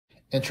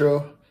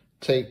Intro,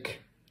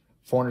 take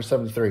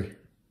 473.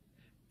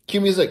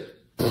 Cue music.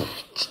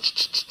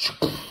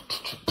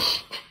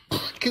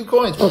 Cue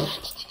coins.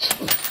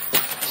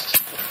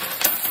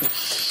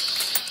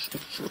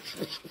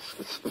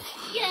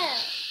 Yeah.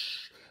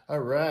 All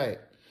right.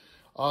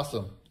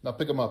 Awesome. Now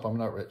pick them up. I'm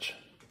not rich.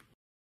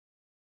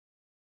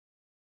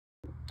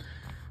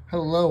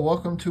 Hello.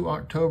 Welcome to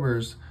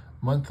October's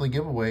monthly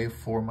giveaway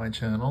for my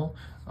channel.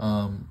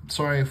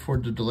 Sorry for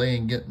the delay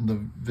in getting the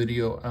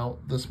video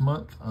out this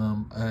month.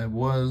 I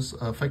was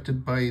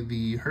affected by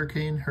the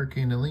Hurricane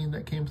Helene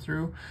that came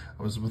through.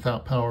 I was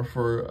without power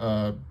for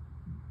a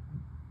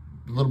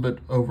little bit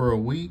over a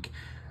week.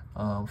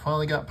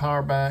 Finally got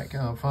power back.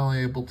 Finally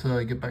able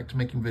to get back to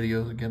making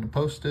videos again and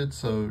posted.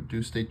 So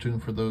do stay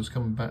tuned for those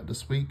coming back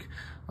this week.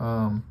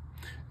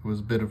 It was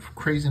a bit of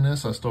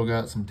craziness. I still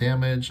got some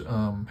damage.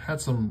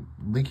 Had some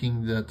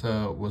leaking that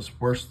was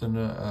worse than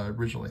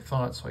originally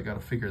thought, so I got to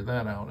figure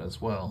that out as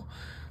well.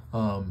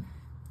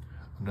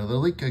 Another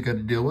leak I got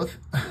to deal with.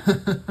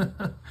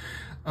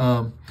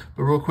 But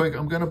real quick,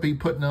 I'm going to be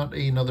putting out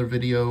another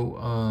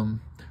video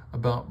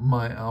about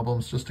my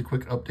albums. Just a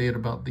quick update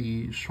about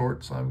the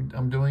shorts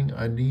I'm doing.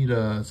 I need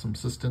some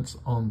assistance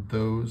on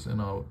those, and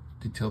I'll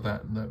detail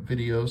that in that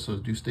video, so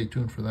do stay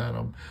tuned for that.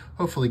 I'll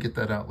hopefully get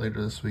that out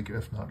later this week,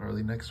 if not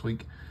early next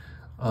week.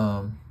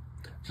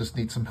 Just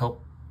need some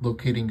help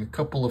locating a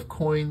couple of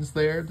coins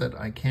there that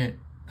I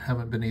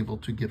haven't been able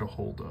to get a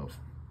hold of.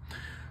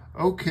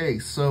 Okay,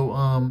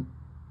 so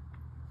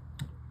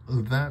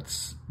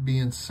that's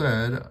being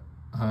said,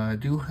 I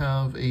do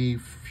have a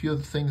few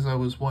other things I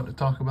was wanting to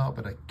talk about,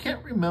 but I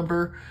can't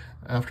remember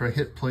after I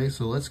hit play,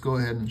 so let's go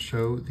ahead and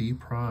show the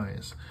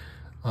prize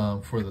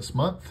for this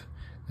month.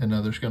 And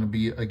there's going to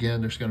be,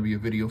 again, there's going to be a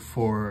video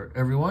for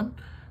everyone,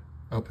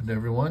 open to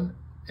everyone,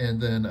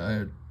 and then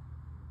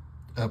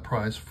a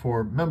prize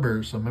for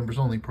members, a members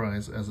only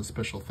prize as a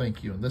special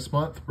thank you. And this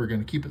month, we're going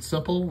to keep it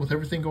simple with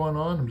everything going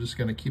on. I'm just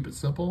going to keep it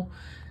simple,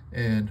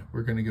 and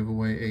we're going to give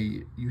away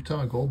a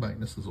Utah gold back.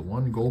 This is a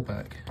 1 gold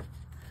back.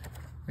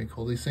 Very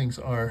cool. These things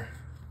are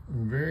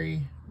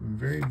very,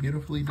 very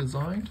beautifully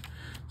designed.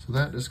 So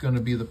that is going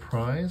to be the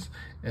prize,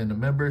 and the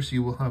members,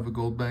 you will have a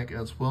gold back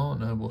as well,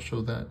 and I will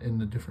show that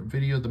in a different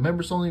video. The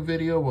members only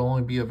video will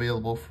only be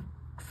available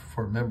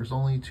for members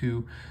only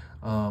to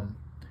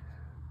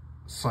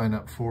sign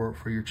up for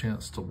your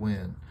chance to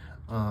win.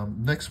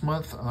 Next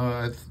month,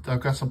 I've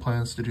got some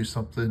plans to do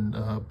something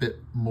a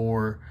bit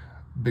more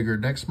bigger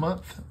next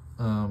month,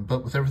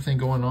 but with everything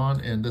going on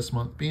and this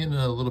month being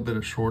a little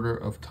bit shorter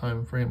of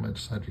time frame, I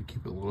decided to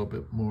keep it a little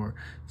bit more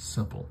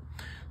simple.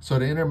 So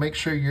to enter, make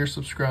sure you're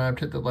subscribed,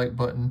 hit the like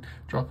button,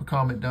 drop a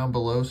comment down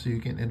below so you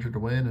can enter to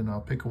win, and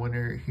I'll pick a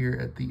winner here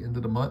at the end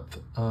of the month.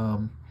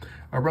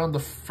 Around the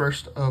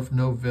 1st of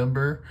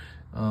November,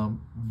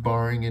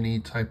 barring any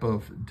type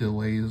of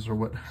delays or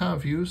what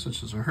have you,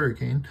 such as a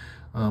hurricane.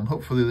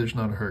 Hopefully there's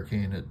not a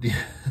hurricane at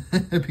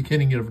the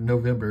beginning of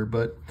November,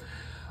 but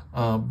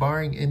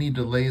barring any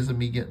delays of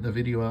me getting the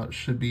video out,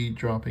 should be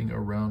dropping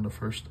around the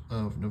 1st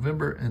of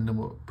November, and then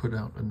we'll put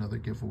out another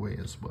giveaway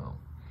as well.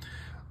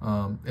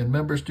 And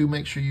members, do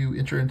make sure you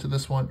enter into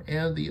this one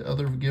and the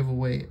other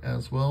giveaway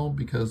as well,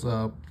 because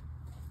I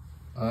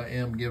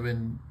am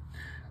giving,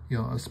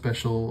 a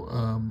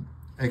special,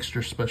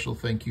 extra special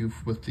thank you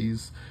with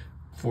these,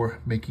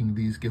 for making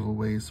these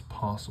giveaways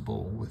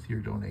possible with your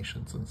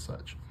donations and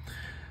such.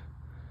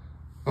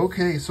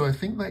 Okay, so I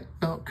think that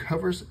about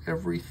covers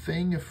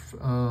everything. If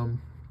I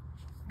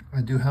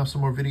do have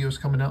some more videos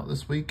coming out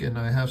this week, and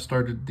I have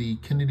started the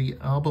Kennedy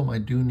album. I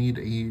do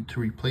need to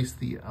replace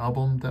the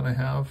album that I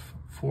have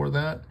for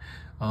that.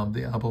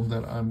 The album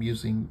that I'm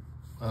using,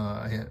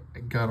 I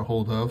got a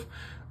hold of,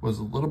 was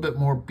a little bit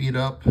more beat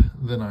up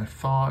than I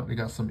thought. I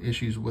got some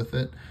issues with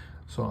it.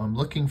 So I'm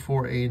looking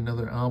for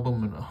another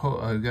album, and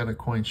I've got a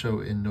coin show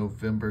in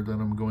November that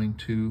I'm going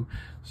to.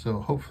 So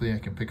hopefully I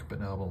can pick up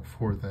an album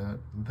for that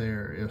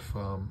there if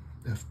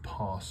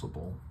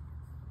possible.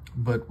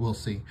 But we'll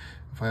see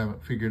if I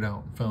haven't figured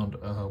out and found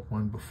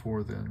one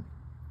before then.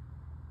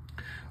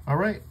 All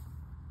right,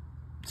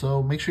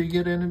 so make sure you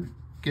get in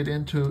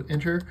to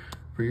enter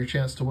for your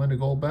chance to win a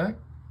gold back,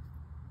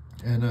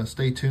 and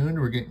stay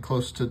tuned. We're getting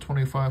close to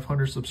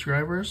 2,500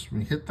 subscribers.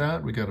 We hit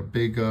that, we got a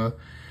big I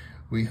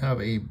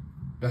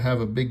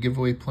have a big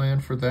giveaway plan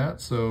for that,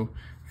 so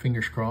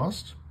fingers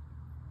crossed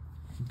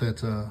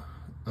that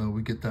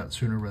we get that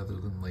sooner rather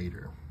than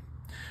later.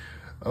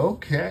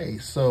 Okay,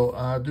 so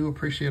I do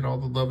appreciate all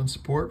the love and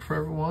support for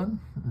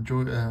everyone.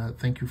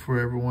 Thank you for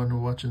everyone who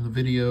watching the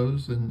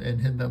videos and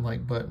hitting that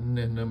like button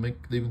and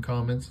leaving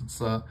comments. It's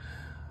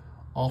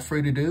all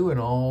free to do and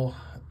all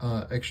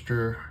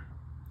extra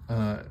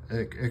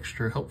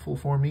helpful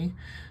for me.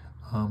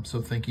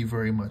 So thank you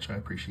very much. I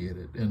appreciate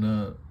it.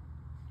 And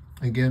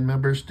again,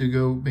 members, do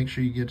go make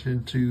sure you get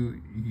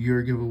into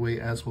your giveaway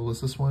as well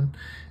as this one,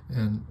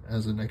 and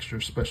as an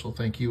extra special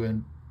thank you.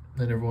 And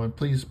everyone,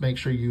 please make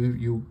sure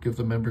you give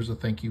the members a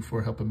thank you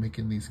for helping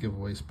making these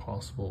giveaways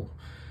possible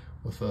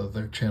with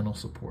their channel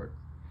support.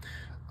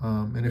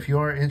 And if you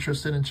are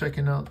interested in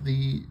checking out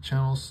the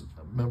channel's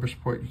member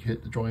support, you can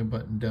hit the join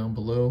button down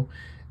below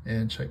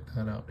and check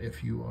that out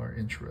if you are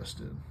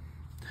interested.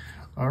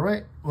 All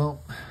right,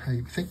 well,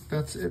 I think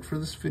that's it for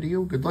this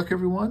video. Good luck,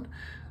 everyone,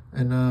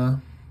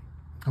 and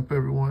hope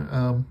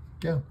everyone,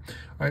 yeah. All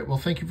right, well,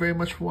 thank you very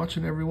much for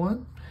watching,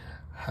 everyone.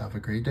 Have a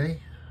great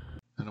day.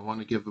 And I want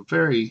to give a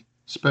very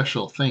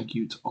special thank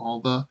you to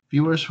all the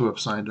viewers who have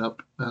signed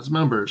up as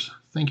members.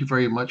 Thank you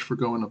very much for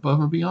going above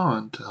and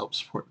beyond to help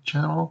support the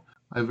channel.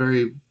 I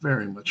very,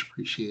 very much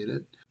appreciate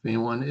it. If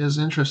anyone is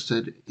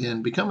interested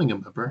in becoming a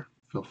member,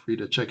 feel free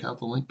to check out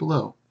the link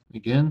below.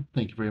 Again,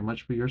 thank you very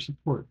much for your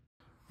support.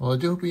 Well, I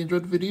do hope you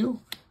enjoyed the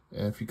video.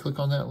 If you click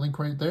on that link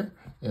right there,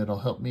 it'll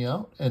help me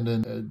out. And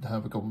then I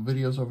have a couple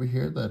videos over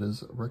here that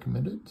is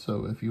recommended.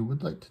 So if you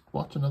would like to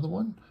watch another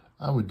one,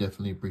 I would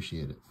definitely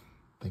appreciate it.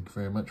 Thank you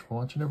very much for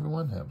watching,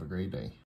 everyone. Have a great day.